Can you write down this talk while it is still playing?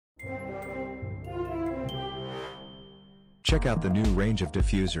Check out the new range of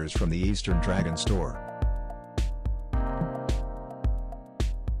diffusers from the Eastern Dragon store.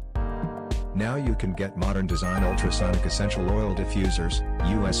 Now you can get modern design ultrasonic essential oil diffusers,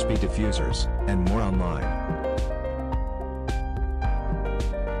 USB diffusers, and more online.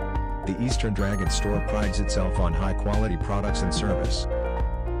 The Eastern Dragon store prides itself on high-quality products and service.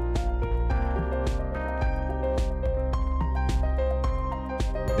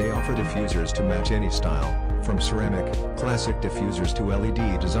 They offer diffusers to match any style, from ceramic, classic diffusers to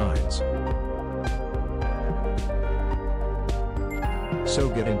LED designs. So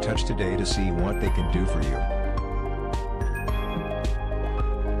get in touch today to see what they can do for you.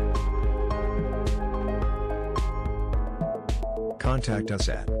 Contact us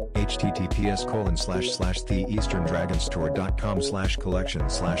at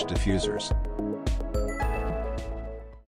https://theeasterndragonstore.com/collection/diffusers.